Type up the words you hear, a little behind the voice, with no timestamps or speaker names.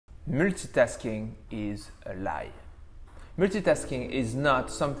Multitasking is a lie. Multitasking is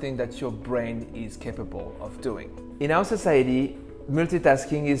not something that your brain is capable of doing. In our society,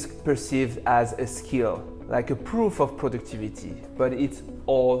 multitasking is perceived as a skill, like a proof of productivity, but it's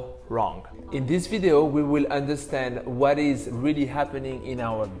all wrong. In this video, we will understand what is really happening in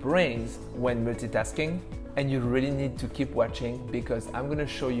our brains when multitasking, and you really need to keep watching because I'm going to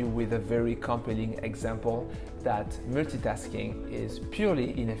show you with a very compelling example that multitasking is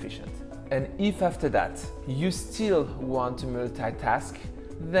purely inefficient. And if after that you still want to multitask,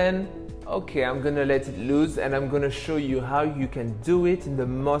 then okay, I'm going to let it loose and I'm going to show you how you can do it in the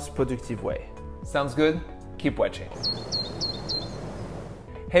most productive way. Sounds good? Keep watching.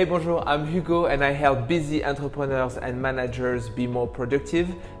 Hey, bonjour, I'm Hugo and I help busy entrepreneurs and managers be more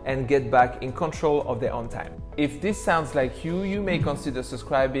productive and get back in control of their own time. If this sounds like you, you may consider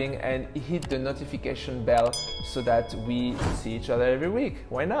subscribing and hit the notification bell so that we see each other every week.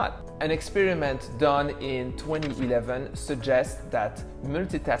 Why not? An experiment done in 2011 suggests that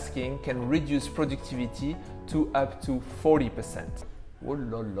multitasking can reduce productivity to up to 40%. Oh,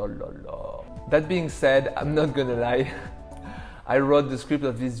 la, la, la, la. That being said, I'm not gonna lie. I wrote the script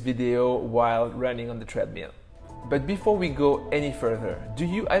of this video while running on the treadmill. But before we go any further, do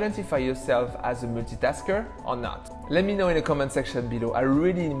you identify yourself as a multitasker or not? Let me know in the comment section below. I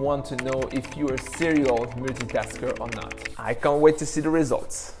really want to know if you're a serial multitasker or not. I can't wait to see the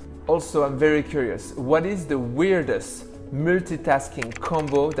results. Also, I'm very curious, what is the weirdest multitasking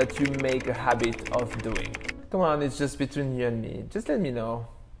combo that you make a habit of doing? Come on, it's just between you and me. Just let me know.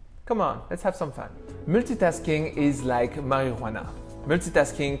 Come on, let's have some fun. Multitasking is like marijuana.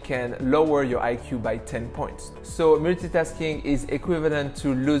 Multitasking can lower your IQ by 10 points. So multitasking is equivalent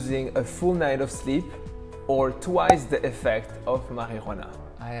to losing a full night of sleep or twice the effect of marijuana.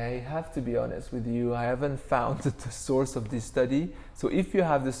 I have to be honest with you, I haven't found the source of this study. So if you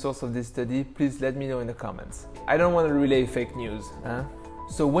have the source of this study, please let me know in the comments. I don't want to relay fake news.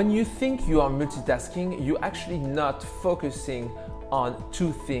 So when you think you are multitasking, you're actually not focusing on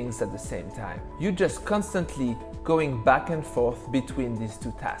two things at the same time. You're just constantly going back and forth between these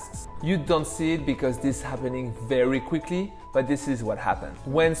two tasks. You don't see it because this is happening very quickly, but this is what happens.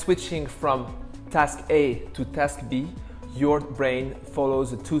 When switching from task A to task B, your brain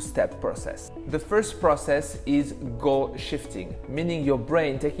follows a two-step process. The first process is goal shifting, meaning your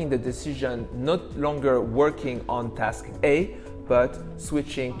brain taking the decision not longer working on task A, but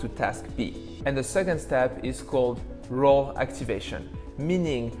switching to task B. And the second step is called role activation,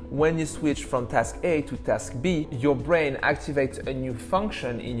 meaning when you switch from task A to task B, your brain activates a new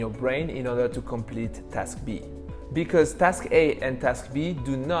function in your brain in order to complete task B. Because task A and task B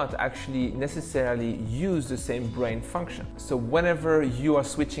do not actually necessarily use the same brain function. So whenever you are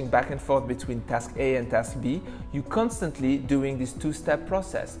switching back and forth between task A and task B, you're constantly doing this two-step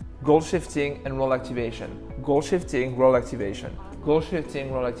process. Goal shifting and role activation. Goal shifting, role activation. Goal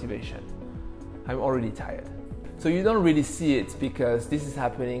shifting, role activation. I'm already tired. So you don't really see it because this is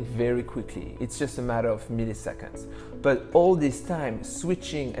happening very quickly. It's just a matter of milliseconds. But all this time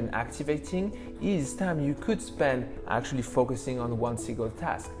switching and activating is time you could spend actually focusing on one single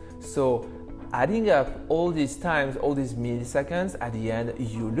task. So adding up all these times, all these milliseconds, at the end,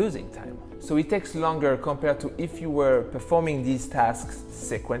 you're losing time. So it takes longer compared to if you were performing these tasks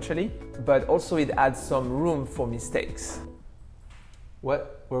sequentially, but also it adds some room for mistakes.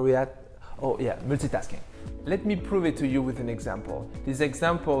 What were we at? Oh yeah, multitasking. Let me prove it to you with an example. This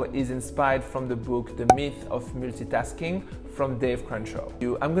example is inspired from the book The Myth of Multitasking from Dave Crenshaw.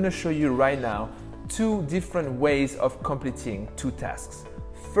 I'm going to show you right now two different ways of completing two tasks.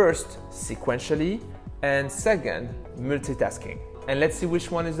 First, sequentially, and second, multitasking. And let's see which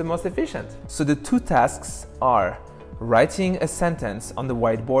one is the most efficient. So the two tasks are writing a sentence on the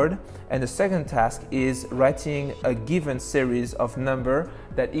whiteboard, and the second task is writing a given series of numbers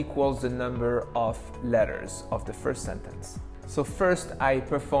that equals the number of letters of the first sentence. So first I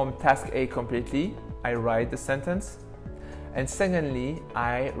perform task A completely, I write the sentence, and secondly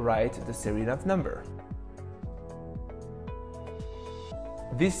I write the series of numbers.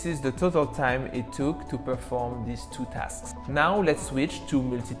 This is the total time it took to perform these two tasks. Now let's switch to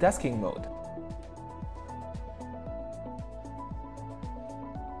multitasking mode.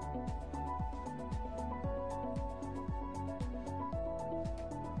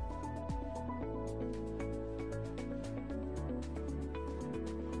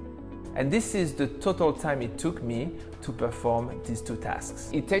 And this is the total time it took me to perform these two tasks.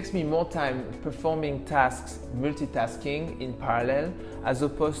 It takes me more time performing tasks multitasking in parallel as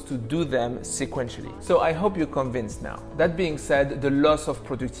opposed to do them sequentially. So I hope you're convinced now. That being said, the loss of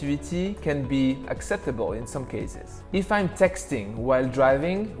productivity can be acceptable in some cases. If I'm texting while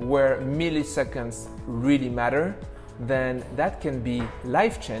driving, where milliseconds really matter, then that can be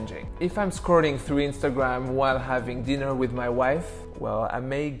life-changing. If I'm scrolling through Instagram while having dinner with my wife, well, I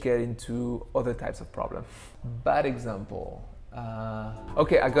may get into other types of problems. Bad example.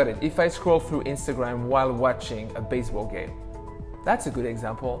 Okay, I got it. If I scroll through Instagram while watching a baseball game, that's a good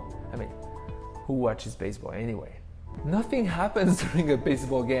example. I mean, who watches baseball anyway? Nothing happens during a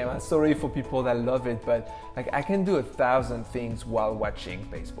baseball game. I'm sorry for people that love it, but I can do 1,000 things while watching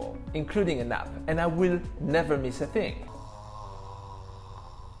baseball, including a nap, and I will never miss a thing.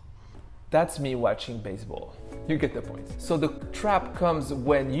 That's me watching baseball. You get the point. So the trap comes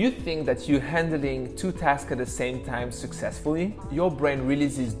when you think that you're handling two tasks at the same time successfully. Your brain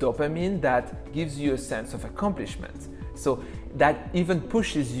releases dopamine that gives you a sense of accomplishment. So that even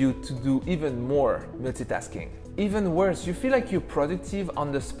pushes you to do even more multitasking. Even worse, you feel like you're productive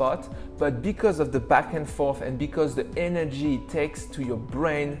on the spot, but because of the back and forth and because the energy it takes to your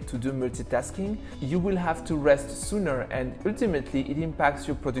brain to do multitasking, you will have to rest sooner, and ultimately it impacts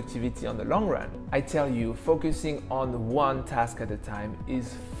your productivity on the long run. I tell you, focusing on one task at a time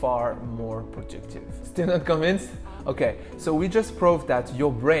is far more productive. Still not convinced? Okay, so we just proved that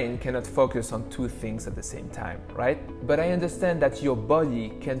your brain cannot focus on two things at the same time, right? But I understand that your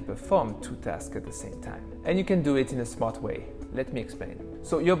body can perform two tasks at the same time. And you can do it in a smart way. Let me explain.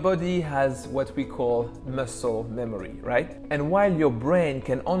 So your body has what we call muscle memory, right? And while your brain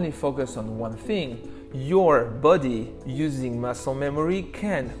can only focus on one thing, your body using muscle memory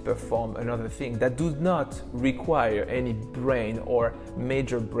can perform another thing that does not require any brain or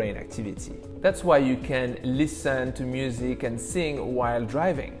major brain activity. That's why you can listen to music and sing while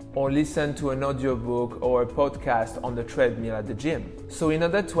driving, or listen to an audiobook or a podcast on the treadmill at the gym. So in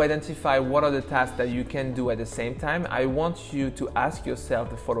order to identify what are the tasks that you can do at the same time, I want you to ask yourself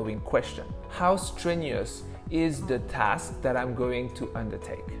the following question. How strenuous is the task that I'm going to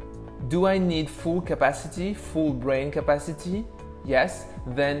undertake? Do I need full capacity, full brain capacity? Yes,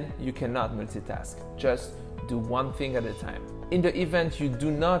 then you cannot multitask. Just do one thing at a time. In the event you do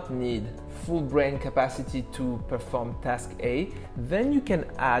not need full brain capacity to perform task A, then you can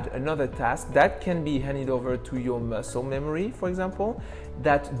add another task that can be handed over to your muscle memory, for example,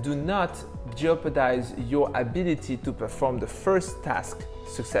 that do not jeopardize your ability to perform the first task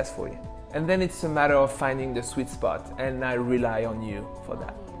successfully. And then it's a matter of finding the sweet spot, and I rely on you for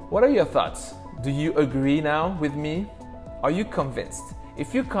that. What are your thoughts? Do you agree now with me? Are you convinced?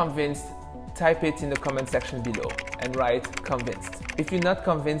 If you're convinced, type it in the comment section below and write convinced. If you're not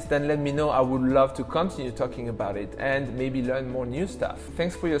convinced, then let me know. I would love to continue talking about it and maybe learn more new stuff.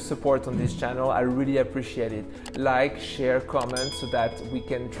 Thanks for your support on this channel. I really appreciate it. Like, share, comment so that we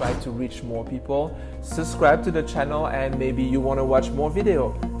can try to reach more people. Subscribe to the channel and maybe you want to watch more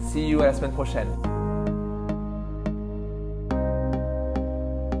video. See you à la semaine prochaine.